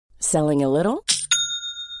Selling a little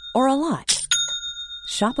or a lot?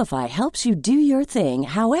 Shopify helps you do your thing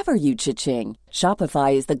however you cha-ching.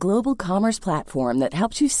 Shopify is the global commerce platform that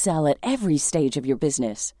helps you sell at every stage of your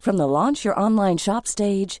business. From the launch your online shop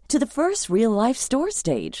stage to the first real-life store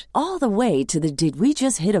stage, all the way to the did we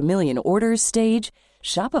just hit a million orders stage.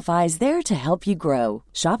 Shopify is there to help you grow.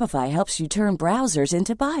 Shopify helps you turn browsers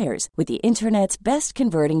into buyers with the internet's best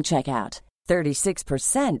converting checkout.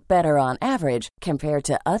 36% better on average compared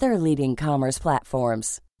to other leading commerce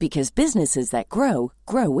platforms. Because businesses that grow,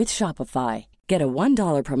 grow with Shopify. Get a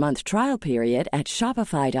 $1 per month trial period at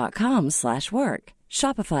shopify.com/work.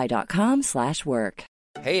 Shopify.com/work.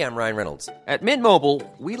 Hey, I'm Ryan Reynolds. At Mint Mobile,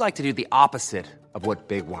 we like to do the opposite of what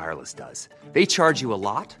Big Wireless does. They charge you a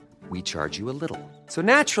lot, we charge you a little. So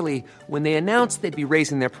naturally, when they announced they'd be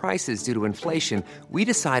raising their prices due to inflation, we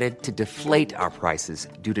decided to deflate our prices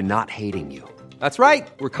due to not hating you. That's right.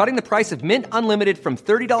 We're cutting the price of Mint Unlimited from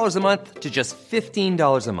 $30 a month to just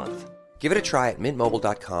 $15 a month. Give it a try at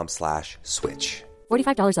mintmobile.com/switch.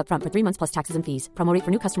 $45 up front for 3 months plus taxes and fees. Promo rate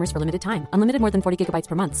for new customers for limited time. Unlimited more than 40 gigabytes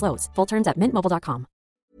per month. Slows full terms at mintmobile.com.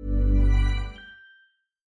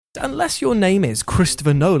 Unless your name is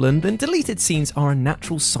Christopher Nolan, then deleted scenes are a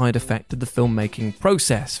natural side effect of the filmmaking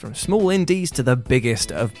process, from small indies to the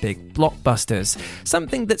biggest of big blockbusters.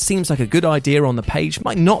 Something that seems like a good idea on the page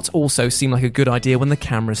might not also seem like a good idea when the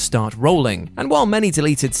cameras start rolling. And while many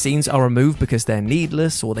deleted scenes are removed because they're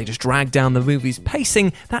needless or they just drag down the movie's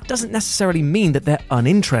pacing, that doesn't necessarily mean that they're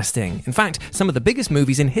uninteresting. In fact, some of the biggest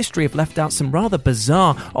movies in history have left out some rather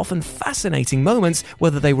bizarre, often fascinating moments,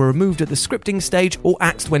 whether they were removed at the scripting stage or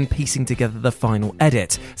axed when piecing together the final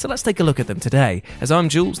edit. So let's take a look at them today. As I'm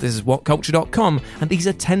Jules, this is WhatCulture.com, and these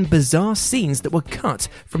are 10 bizarre scenes that were cut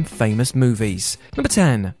from famous movies. Number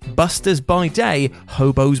 10. Busters by day,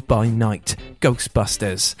 hobos by night.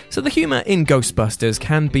 Ghostbusters. So the humour in Ghostbusters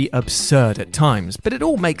can be absurd at times, but it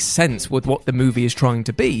all makes sense with what the movie is trying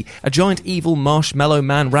to be. A giant evil marshmallow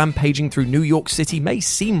man rampaging through New York City may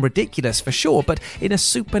seem ridiculous for sure, but in a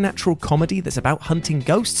supernatural comedy that's about hunting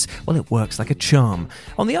ghosts, well, it works like a charm.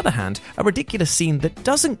 On the other hand, a ridiculous scene that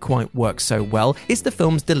doesn't quite work so well is the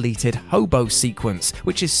film's deleted hobo sequence,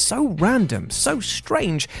 which is so random, so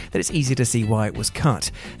strange, that it's easy to see why it was cut.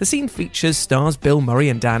 The scene features stars Bill Murray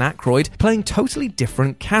and Dan Aykroyd playing totally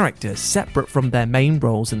different characters, separate from their main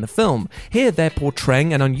roles in the film. Here they're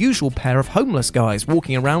portraying an unusual pair of homeless guys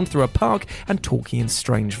walking around through a park and talking in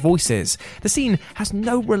strange voices. The scene has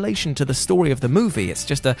no relation to the story of the movie, it's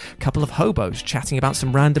just a couple of hobos chatting about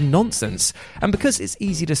some random nonsense. And because it's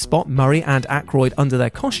easy to spot Murray and Aykroyd under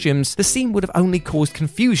their costumes, the scene would have only caused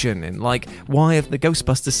confusion in, like, why have the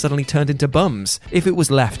Ghostbusters suddenly turned into bums if it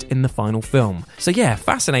was left in the final film. So yeah,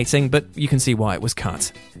 fascinating, but you can see why it was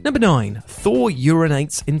cut. Number 9. Thor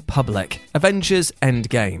urinates in public. Avengers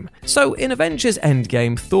Endgame. So in Avengers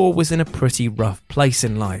Endgame, Thor was in a pretty rough place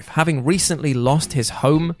in life. Having recently lost his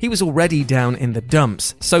home, he was already down in the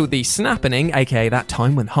dumps. So the snappening, aka that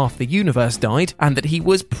time when half the universe died, and that he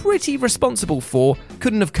was pretty responsible for,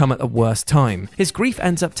 couldn't have come at a worse time. His grief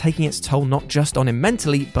ends up taking its toll not just on him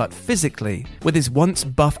mentally, but physically, with his once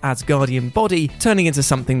buff Asgardian body turning into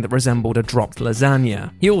something that resembled a dropped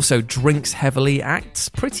lasagna. He also drinks heavily, acts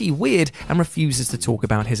pretty weird, and refuses to talk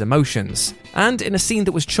about his emotions. And in a scene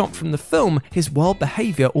that was chopped from the film, his wild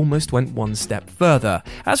behaviour almost went one step further.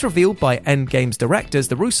 As revealed by Endgame's directors,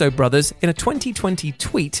 the Russo brothers, in a 2020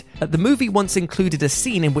 tweet, the movie once included a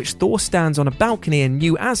scene in which Thor stands on a balcony in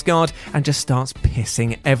New Asgard and just starts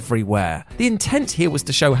pissing everywhere. The intent here was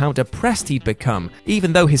to show how depressed he'd become,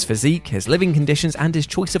 even though his physique, his living conditions, and his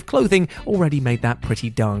choice of clothing already made that pretty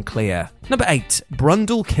darn clear. Number 8.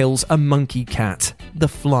 Brundle kills a monkey cat. The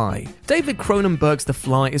Fly. David Cronenberg's The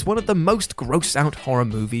Fly is one of the most gross-out horror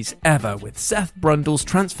movies ever, with Seth Brundle's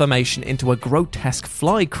transformation into a grotesque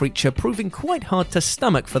fly creature proving quite hard to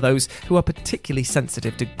stomach for those who are particularly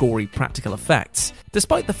sensitive to gory practical effects.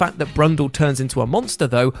 Despite the fact that Brundle turns into a monster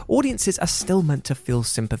though, audiences are still meant to feel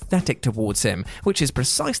sympathetic towards him, which is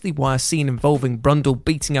precisely why a scene involving Brundle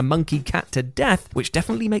beating a monkey cat to death, which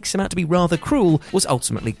definitely makes him out to be rather cruel, was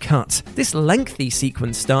ultimately cut. This lengthy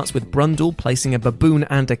sequence starts with Brundle placing a baboon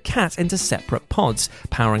and a cat into separate pods,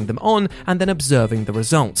 powering them on and then observing the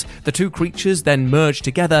result. The two creatures then merge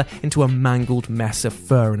together into a mangled mess of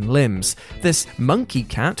fur and limbs. This monkey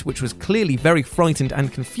cat, which was clearly very frightened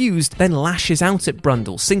and confused, then lashes out at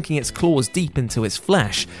Brundle, sinking its claws deep into his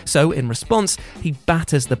flesh. So, in response, he he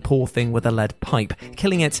batters the poor thing with a lead pipe,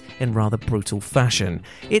 killing it in rather brutal fashion.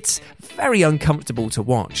 It's very uncomfortable to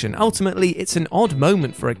watch, and ultimately it's an odd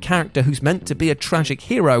moment for a character who's meant to be a tragic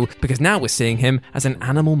hero, because now we're seeing him as an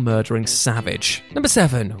animal-murdering savage. Number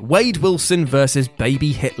 7. Wade Wilson vs.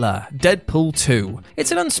 Baby Hitler, Deadpool 2.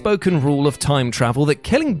 It's an unspoken rule of time travel that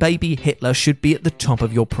killing baby Hitler should be at the top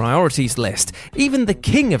of your priorities list. Even the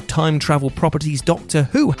king of time travel properties, Doctor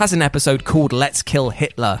Who, has an episode called Let's Kill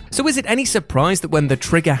Hitler. So is it any surprise that when the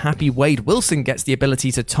trigger-happy Wade Wilson gets the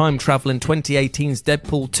ability to time travel in 2018's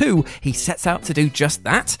Deadpool 2, he sets out to do just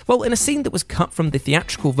that? Well, in a scene that was cut from the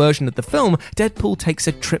theatrical version of the film, Deadpool takes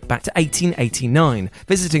a trip back to 1889,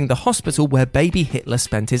 visiting the hospital where baby Hitler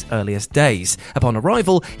spent his earliest days. Upon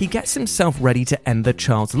arrival, he gets himself ready to end the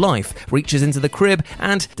child's life, reaches into the crib,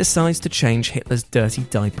 and decides to change Hitler's dirty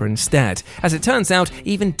diaper instead. As it turns out,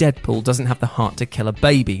 even Deadpool doesn't have the heart to kill a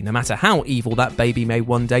baby, no matter how evil that baby may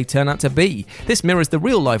one day turn out to be. This mirrors the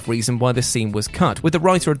real-life reason why the scene was cut, with the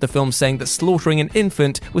writer of the film saying that slaughtering an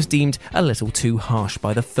infant was deemed a little too harsh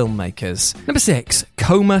by the filmmakers. Number 6.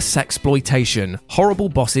 Coma Sexploitation, Horrible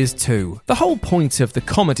Bosses 2. The whole point of the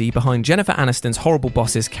comedy behind Jennifer Aniston's Horrible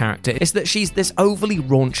Bosses character is that she's this overly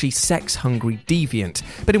raunchy, sex-hungry deviant.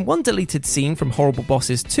 But in one deleted scene from Horrible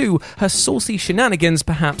Bosses 2, her saucy shenanigans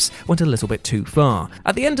perhaps went a little bit too far.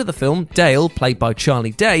 At the end of the film, Dale, played by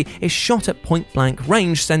Charlie Day, is shot at point-blank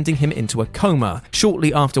range, sending him into a coma.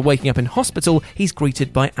 Shortly after waking up in hospital, he's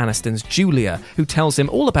greeted by Aniston's Julia, who tells him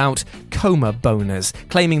all about coma boners,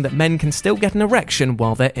 claiming that men can still get an erection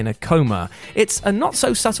while they're in a coma. It's a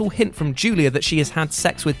not-so-subtle hint from Julia that she has had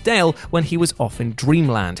sex with Dale when he was off in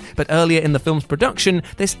dreamland, but earlier in the film's production,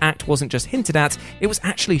 this act wasn't just hinted at, it was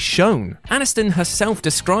actually shown. Aniston herself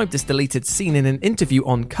described this deleted scene in an interview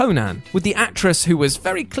on Conan, with the actress, who was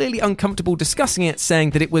very clearly uncomfortable discussing it,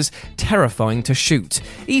 saying that it was terrifying to shoot.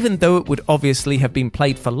 Even though it would obviously have been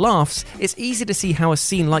played for laughs, it's easy to see how a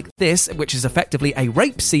scene like this, which is effectively a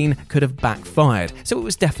rape scene, could have backfired, so it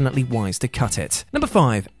was definitely wise to cut it. Number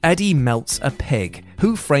 5. Eddie melts a pig.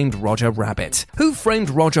 Who Framed Roger Rabbit? Who Framed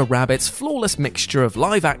Roger Rabbit's flawless mixture of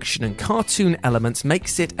live action and cartoon elements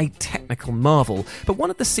makes it a technical marvel, but one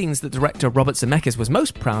of the scenes that director Robert Zemeckis was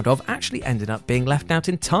most proud of actually ended up being left out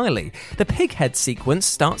entirely. The pig head sequence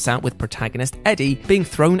starts out with protagonist Eddie being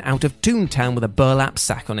thrown out of Toontown with a burlap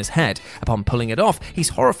sack on his head. Upon pulling it off, he's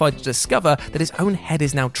horrified to discover that his own head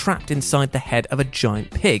is now trapped inside the head of a giant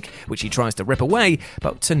pig, which he tries to rip away,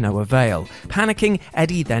 but to no avail. Panicking,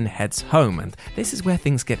 Eddie then heads home, and this is where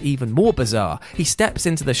things get even more bizarre. He steps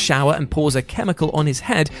into the shower and pours a chemical on his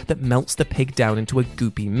head that melts the pig down into a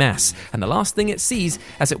goopy mess, and the last thing it sees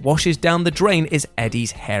as it washes down the drain is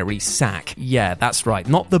Eddie's hairy sack. Yeah, that's right,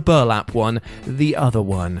 not the burlap one, the other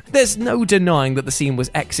one. There's no denying that the scene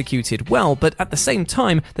was executed well, but at the same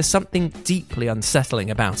time, there's something deeply unsettling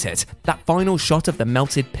about it. That final shot of the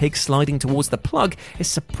melted pig sliding towards the plug is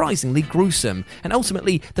surprisingly gruesome, and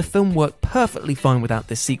ultimately, the film worked perfectly fine without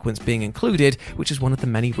this sequence being included, which is one of the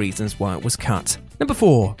many reasons why it was cut. Number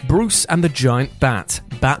 4. Bruce and the Giant Bat,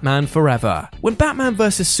 Batman Forever. When Batman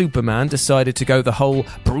vs Superman decided to go the whole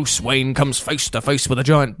Bruce Wayne comes face to face with a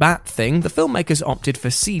giant bat thing, the filmmakers opted for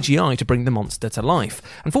CGI to bring the monster to life.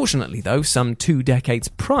 Unfortunately though, some 2 decades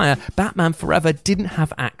prior, Batman Forever didn't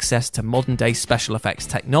have access to modern-day special effects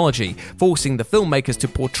technology, forcing the filmmakers to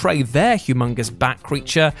portray their humongous bat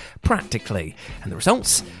creature practically. And the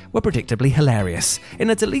results were predictably hilarious. In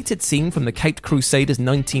a deleted scene from the Caped Crusaders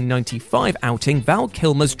 1995 outing, Val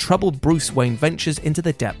Kilmer's troubled Bruce Wayne ventures into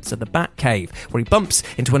the depths of the Batcave, where he bumps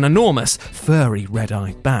into an enormous, furry,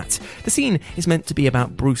 red-eyed bat. The scene is meant to be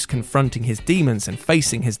about Bruce confronting his demons and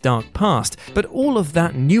facing his dark past, but all of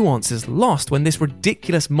that nuance is lost when this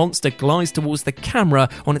ridiculous monster glides towards the camera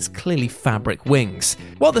on its clearly fabric wings.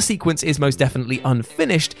 While the sequence is most definitely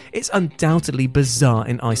unfinished, it's undoubtedly bizarre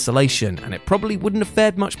in isolation, and it probably wouldn't have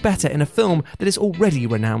fared much better in a film that is already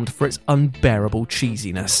renowned for its unbearable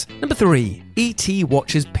cheesiness. Number 3. E.T.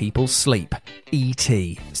 watches people sleep.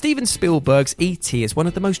 E.T. Steven Spielberg's E.T. is one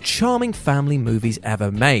of the most charming family movies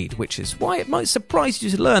ever made, which is why it might surprise you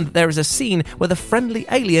to learn that there is a scene where the friendly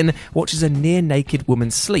alien watches a near-naked woman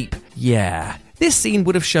sleep. Yeah. This scene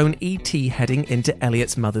would have shown E.T. heading into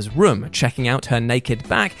Elliot's mother's room, checking out her naked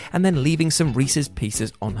back, and then leaving some Reese's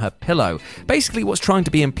Pieces on her pillow. Basically, what's trying to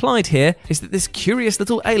be implied here is that this curious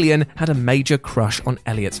little alien had a major crush on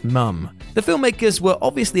Elliot's mum. The filmmakers were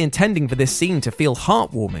obviously intending for this scene to feel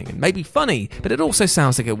heartwarming and maybe funny, but it also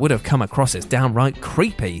sounds like it would have come across as downright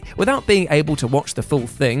creepy. Without being able to watch the full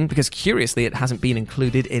thing, because curiously it hasn't been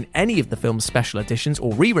included in any of the film's special editions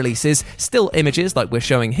or re-releases, still images like we're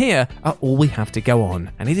showing here are all we have to go on,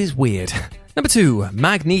 and it is weird. Number 2.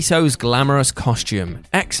 Magneto's glamorous costume,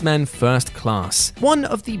 X-Men First Class. One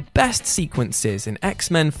of the best sequences in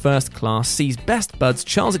X-Men First Class sees best buds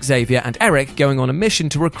Charles Xavier and Eric going on a mission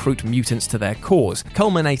to recruit mutants to their cause,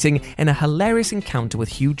 culminating in a hilarious encounter with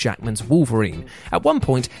Hugh Jackman's Wolverine. At one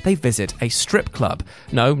point, they visit a strip club.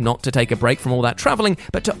 No, not to take a break from all that travelling,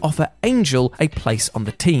 but to offer Angel a place on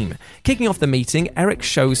the team. Kicking off the meeting, Eric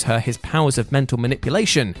shows her his powers of mental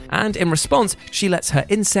manipulation, and in response, she lets her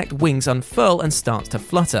insect wings unfurl and starts to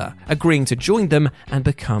flutter, agreeing to join them and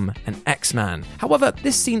become an X-Man. However,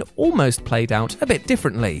 this scene almost played out a bit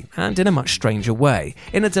differently, and in a much stranger way.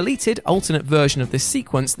 In a deleted, alternate version of this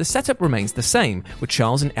sequence, the setup remains the same, with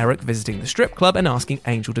Charles and Eric visiting the strip club and asking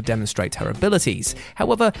Angel to demonstrate her abilities.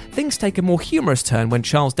 However, things take a more humorous turn when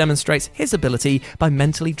Charles demonstrates his ability by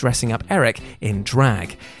mentally dressing up Eric in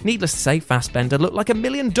drag. Needless to say, Fassbender looked like $1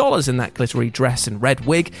 million in that glittery dress and red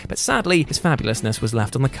wig, but sadly, his fabulousness was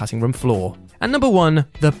left on the cutting room floor. And number 1,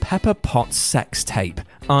 the Pepper Potts sex tape,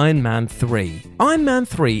 Iron Man 3. Iron Man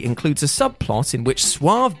 3 includes a subplot in which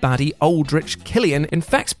suave baddie Aldrich Killian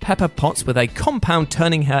infects Pepper Potts with a compound,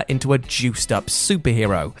 turning her into a juiced-up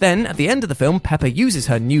superhero. Then, at the end of the film, Pepper uses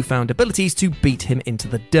her newfound abilities to beat him into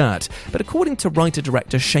the dirt. But according to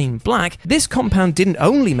writer-director Shane Black, this compound didn't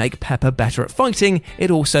only make Pepper better at fighting,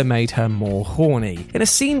 it also made her more horny. In a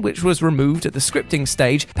scene which was removed at the scripting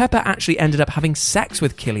stage, Pepper actually ended up having sex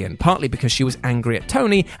with Killian, partly because she was angry at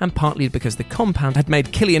Tony, and partly because the compound had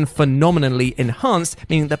made Killian phenomenally enhanced,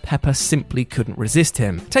 meaning that Pepper simply couldn't resist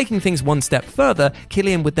him. Taking things one step further,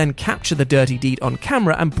 Killian would then capture the dirty deed on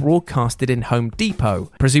camera and broadcast it in Home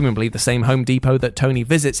Depot, presumably the same Home Depot that Tony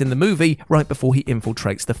visits in the movie right before he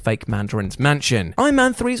infiltrates the fake Mandarin's mansion. Iron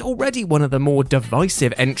Man 3 is already one of the more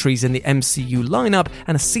divisive entries in the MCU lineup,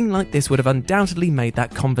 and a scene like this would have undoubtedly made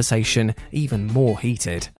that conversation even more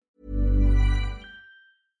heated.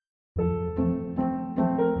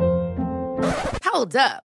 Hold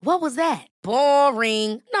up. What was that?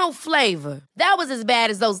 Boring. No flavor. That was as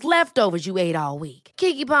bad as those leftovers you ate all week.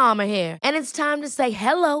 Keke Palmer here, and it's time to say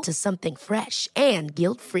hello to something fresh and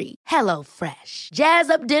guilt-free. Hello Fresh. Jazz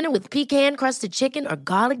up dinner with pecan-crusted chicken or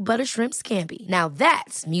garlic butter shrimp scampi. Now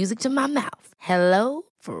that's music to my mouth. Hello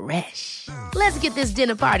Fresh. Let's get this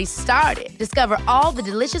dinner party started. Discover all the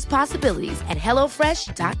delicious possibilities at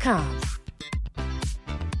hellofresh.com.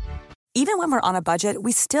 Even when we're on a budget,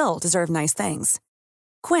 we still deserve nice things.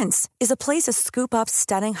 Quince is a place to scoop up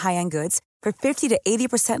stunning high-end goods for 50 to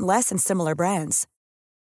 80% less than similar brands.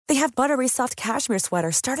 They have buttery soft cashmere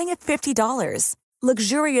sweaters starting at $50,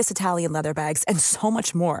 luxurious Italian leather bags, and so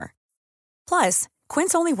much more. Plus,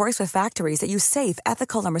 Quince only works with factories that use safe,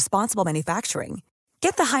 ethical, and responsible manufacturing.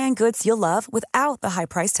 Get the high-end goods you'll love without the high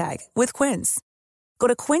price tag with Quince. Go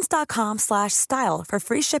to quince.com/style for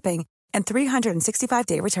free shipping and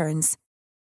 365-day returns.